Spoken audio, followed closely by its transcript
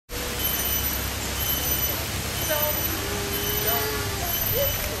Niet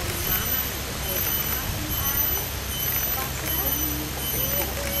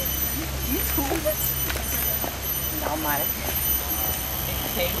goed. Nou maar, ik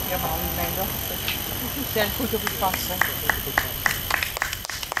geef je man mijn dochter. Stel goed op je passen.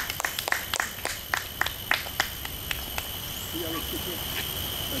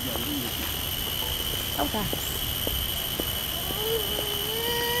 Okay.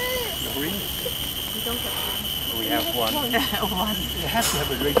 The ring? You don't have one. We have one. One. You have to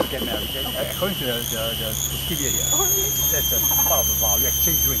have a ring to get married. According to the procedure here, that's a part of the vow. You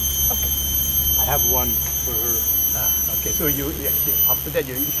exchange rings. Okay. I have one for her. Okay, so you after that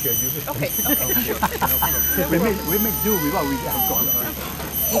you each use it. Okay. Okay. No problem. We make do with what we have got.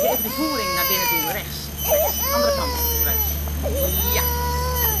 Moet je even de voering naar binnen doen, rechts. Andere kant, rechts. Ja.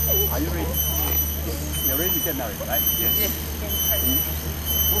 Are you ready? You're ready to get married, right? Yes.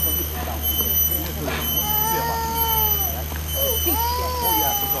 Both of you sit down. Oh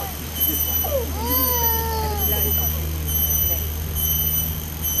yeah, I forgot. This one.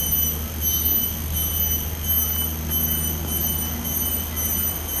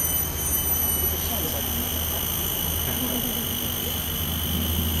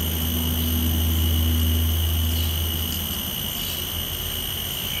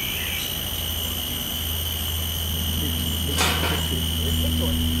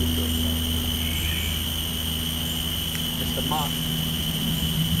 Mr. Mark,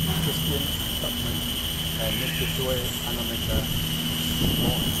 Christian Stockman, and Mr. Joy Annemieke.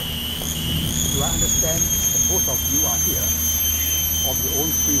 Do I understand that both of you are here of your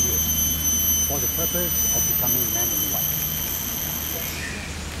own free will for the purpose of becoming man and wife?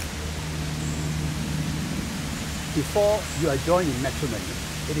 Before you are joined in matrimony,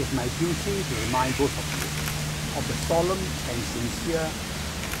 it is my duty to remind both of you of the solemn and sincere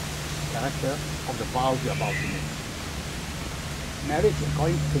character of the vows you are about to make. Marriage,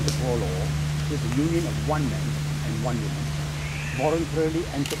 according to Singapore law, is the union of one man and one woman, voluntarily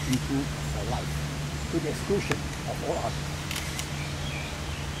entered into for life, to the exclusion of all others.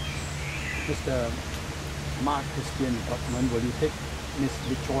 Mr. Mark Christian Brockman, will you take Ms.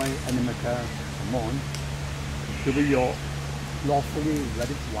 Victoria Annemieke to be your lawfully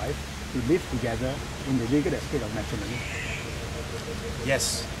wedded wife, to live together in the legal estate of matrimony?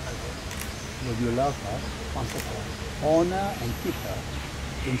 Yes. Will you love her, comfort her, honor and keep her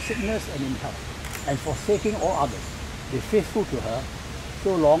in sickness and in health, and forsaking all others, be faithful to her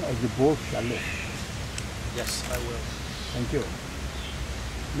so long as you both shall live? Yes, I will. Thank you.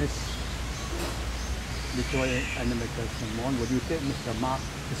 Miss Victoria Annemieke, will you take Mr. Mark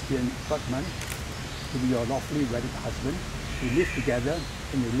Christian Bergman to be your lawfully wedded husband, to live together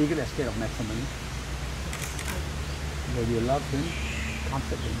in the legal estate of matrimony? Will you love him,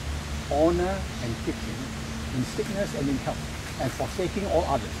 comfort him, honor and keep him in sickness and in health, and forsaking all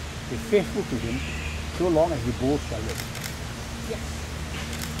others, be faithful to him so long as you both shall live? Yes.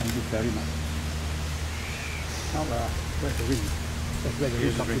 Thank you very much. Now, where's the ring? That's where the ring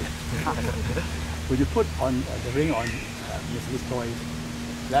is. Would you put on the ring on Miss Victoria's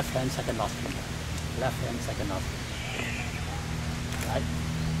left hand, second last finger? Left hand, second last finger. Right?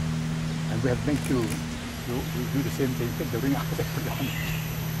 And we have made you do the same thing. Take the ring out and put it on.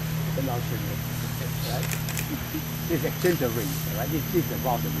 Second last finger. Right? Please exchange the ring. Right? This is the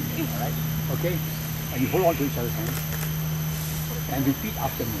vow of the ring. Alright? Okay? And you hold on to each other's hands and repeat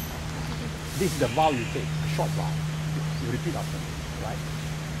after me. This is the vow you take, a short vow. You repeat after me. Right?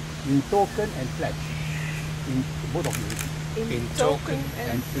 In token and pledge. In both of you repeat. In token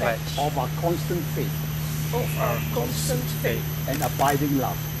and pledge of our constant faith. Of our constant faith and abiding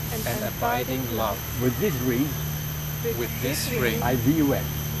love. and abiding love. With this ring, With this ring, I thee wed.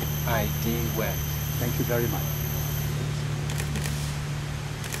 I thee wed. Thank you very much.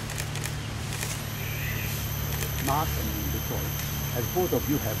 Mark and Victoria, as both of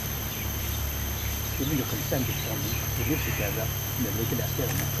you have given your consent before me to live together in the legal estate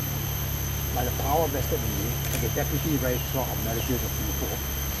of matrimony, by the power vested in me as the Deputy Registrar of Marriages of Singapore,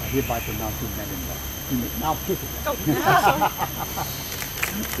 I hereby pronounce you man and wife. You may now kiss it. Oh, sorry.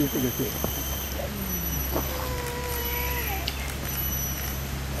 Please take a seat.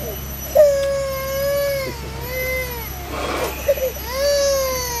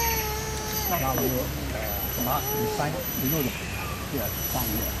 Now you, Mark, you sign, you know the, yeah, sign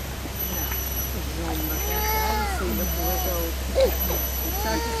here.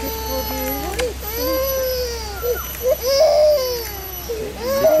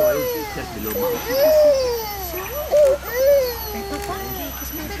 Victoria is just below Mark.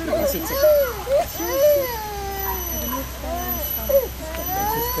 Sister,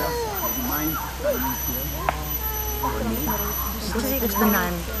 would you mind signing here? It's the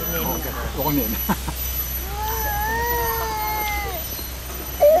name. Wrong name.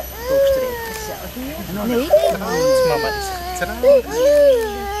 No, no. It's mama. Ta-da. Please,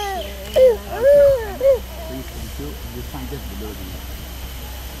 thank you. You find just below the.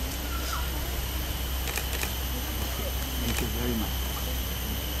 Thank you very much.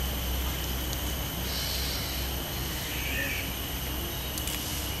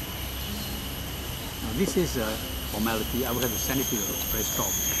 Now this is a formality. I will have to send it to the registrar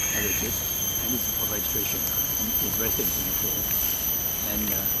of marriages, and this is for registration. It's registered in Singapore, and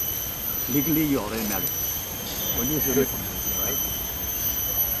legally you're already married. Only is a formality, right?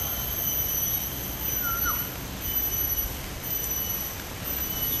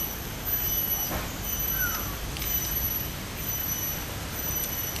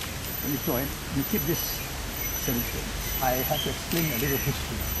 When you join, you keep this certificate. I have to explain a little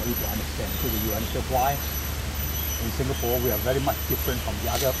history for you to understand, so that you understand why in Singapore we are very much different from the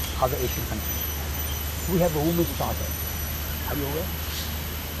other Asian countries. We have a women's charter. Are you aware?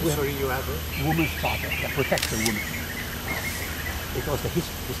 Sorry, you have a Women's charter that protects the women. Because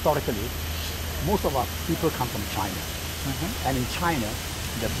historically, most of our people come from China. And in China,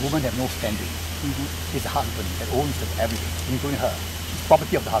 the women have no standing. It's the husband that owns everything, including her. It's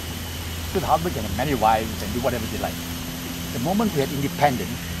property of the husband. So the husband can have many wives and do whatever they like. The moment we had independence,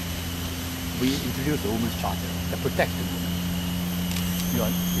 we introduced the Women's Charter that protects the women.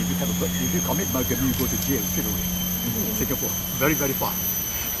 If you commit burglary, you go to jail straight away in Singapore. Very, very fast.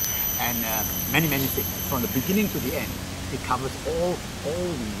 And many, many things. From the beginning to the end, it covers all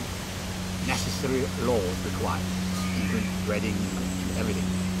the necessary laws required, including wedding and everything.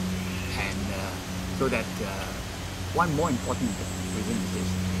 And so that one more important reason is this.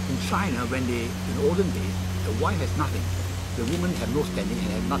 In China, in olden days, the wife has nothing. The woman have no standing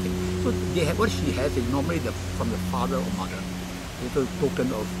and have nothing. So what she has is normally from the father or mother. It's a token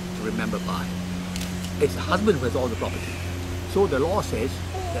to remember by. It's the husband who has all the property. So the law says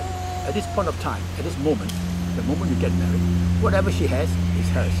that at this point of time, at this moment, the moment you get married, whatever she has is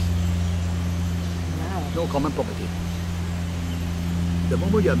hers. No common property. The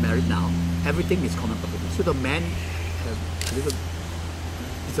moment you are married now, everything is common property. So the man has a little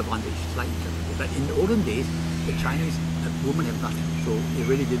disadvantage, slightly. But in the olden days, the Chinese women have nothing, so they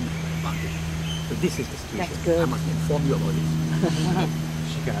really didn't have advantage. So this is the situation. That's good. I must inform you about this.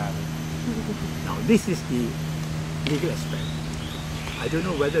 She can have it. Now this is the legal aspect. I don't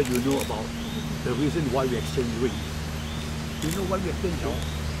know whether you know about the reason why we exchange rings. Do you know why we exchange rings?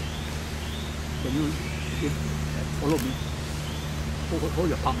 Can you follow me? Hold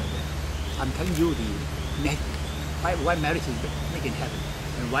your partner there. I'm telling you why marriage is made in heaven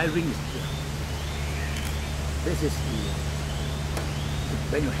and why ring is here. This is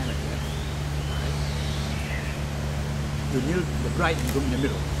when you hand it there. Right? You kneel the bride and groom in the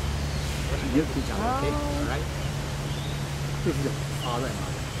middle. You kneel to each other, okay? Alright? This is the father and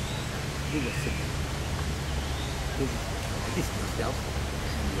mother. This is the sibling. This is yourself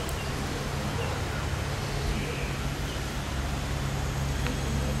and your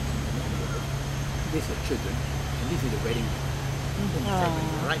this is the children and this is the wedding ceremony,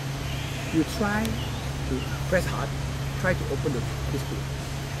 alright? You try to press hard, try to open this door.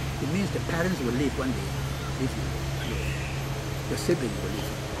 It means the parents will leave one day, leave you. Your siblings will leave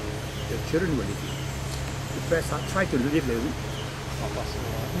you. Your children will leave you. You press hard, try to leave the room. Not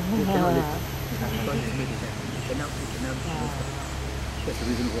possible. You cannot leave it. God has made it happen. You cannot move. That's the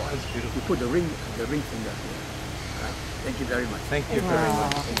reason why. You put the ring finger here. Alright? Thank you very much. Thank you very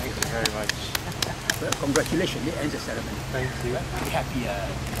much. Thank you very much. Well, congratulations, it ends the ceremony. Thank you. Be happy.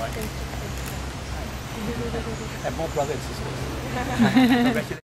 And more brothers and sisters. Congratulations.